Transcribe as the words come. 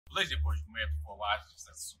Polygyny, of course, you married before wives,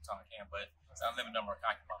 just as a sultan can, but it's an unlimited number of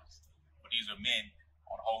concubines. But these are men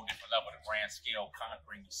on a whole different level, the grand scale,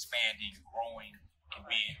 conquering, expanding, growing, and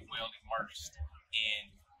being well immersed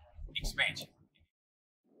in expansion.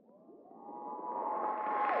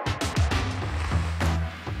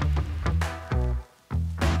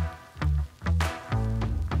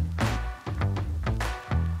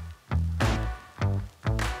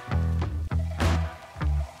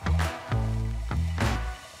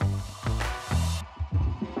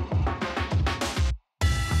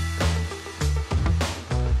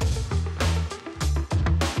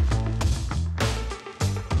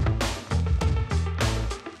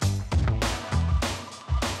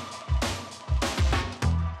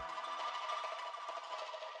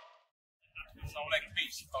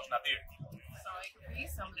 Coach Nazir.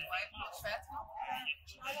 I'm his wife, Coach Fatimah.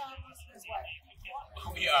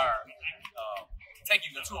 We are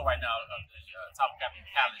taking a tour right now of the Topkapi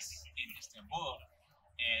Palace in Istanbul,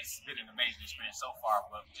 and it's been an amazing experience so far.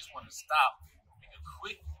 But we just wanted to stop, make a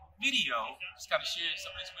quick video, just kind of share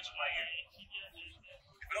some of this with you right here.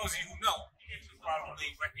 For those of you who know, you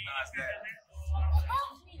probably recognize that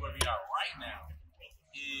where we are right now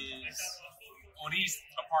is. Well, these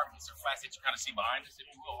apartments or flats that you kind of see behind us, if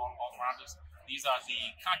you will, all around us, these are the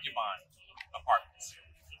concubine apartments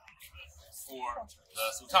for the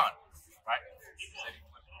sultan, right?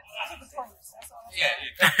 Yeah,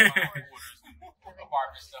 concubine quarters,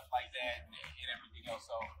 apartments, stuff like that, and everything else.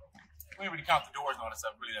 So we don't really count the doors and all that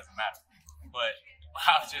stuff. It really doesn't matter. But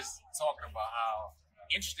I was just talking about how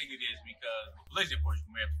interesting it is because polygyny, of course, you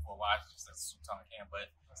married before wives, just as a sultan can, but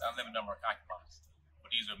it's an unlimited number of concubines. But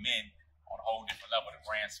these are men on a whole different level, the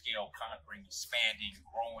grand scale, conquering, expanding,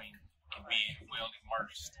 growing, and being well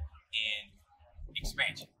immersed in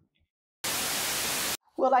expansion.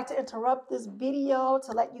 We'd like to interrupt this video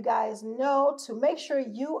to let you guys know to make sure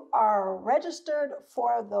you are registered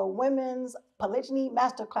for the Women's Polygyny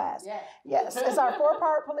Masterclass. Yes, it's our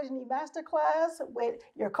 4-part Polygyny Masterclass with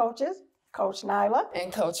your coaches, Coach Nyla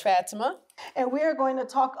and Coach Fatimah. And we are going to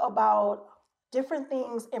talk about different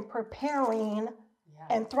things in preparing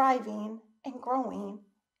and thriving and growing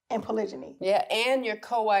in polygyny. Yeah, and your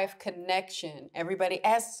co-wife connection. Everybody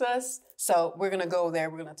asks us, so we're going to go there.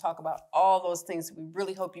 We're going to talk about all those things. We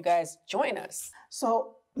really hope you guys join us.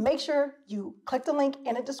 So make sure you click the link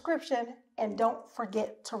in the description and don't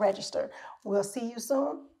forget to register. We'll see you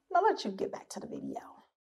soon. I'll let you get back to the video.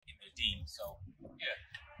 In the dean, so yeah,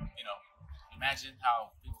 you know, imagine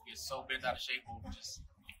how people get so bent out of shape over just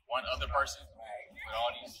one other person with all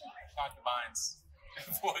these concubines.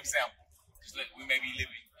 For example, just like we may be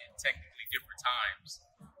living in technically different times,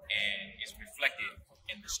 and it's reflected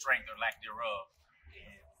in the strength or lack thereof in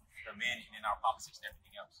the men and in our politics and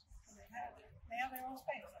everything else. They have their own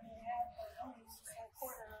space. I mean, they have their own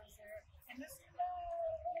quarters there, and it's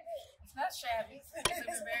not shabby. It's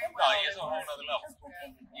very well. No, yeah, it's a whole other level.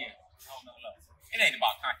 Yeah, a whole other level. It ain't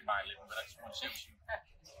about concubine living, but I just want to share with you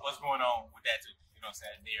what's going on with that too. You know what I'm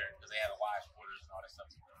saying? There, because they have the wives' quarters and all that stuff.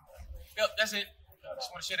 Yep, that's it. I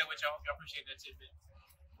just want to share that with y'all. Y'all appreciate that tidbit.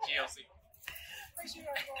 GLC. Appreciate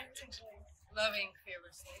our Loving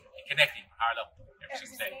fearlessly. And connecting higher level every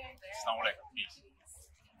single day. Salaam. Peace.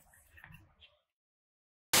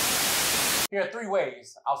 Here are 3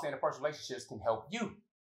 ways outstanding personal relationships can help you.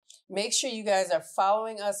 Make sure you guys are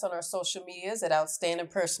following us on our social medias at Outstanding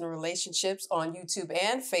Personal Relationships on YouTube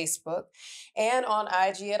and Facebook, and on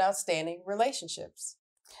IG at Outstanding Relationships.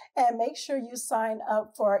 And make sure you sign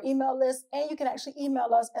up for our email list, and you can actually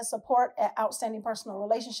email us at support@Outstanding Personal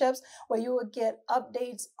Relationships, where you will get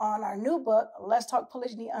updates on our new book, Let's Talk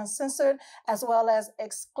Polygyny Uncensored, as well as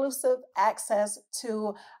exclusive access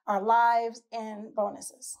to our lives and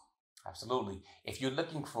bonuses. Absolutely. If you're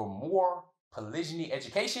looking for more polygyny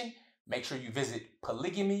education, make sure you visit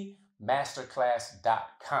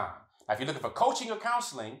polygynemasterclass.com. Now, if you're looking for coaching or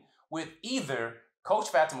counseling with either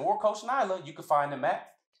Coach Fatimah or Coach Nyla, you can find them at.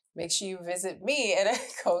 Make sure you visit me at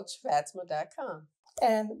CoachFatimah.com.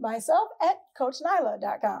 And myself at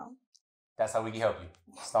CoachNyla.com. That's how we can help you.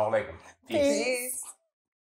 Assalamu alaikum. Peace.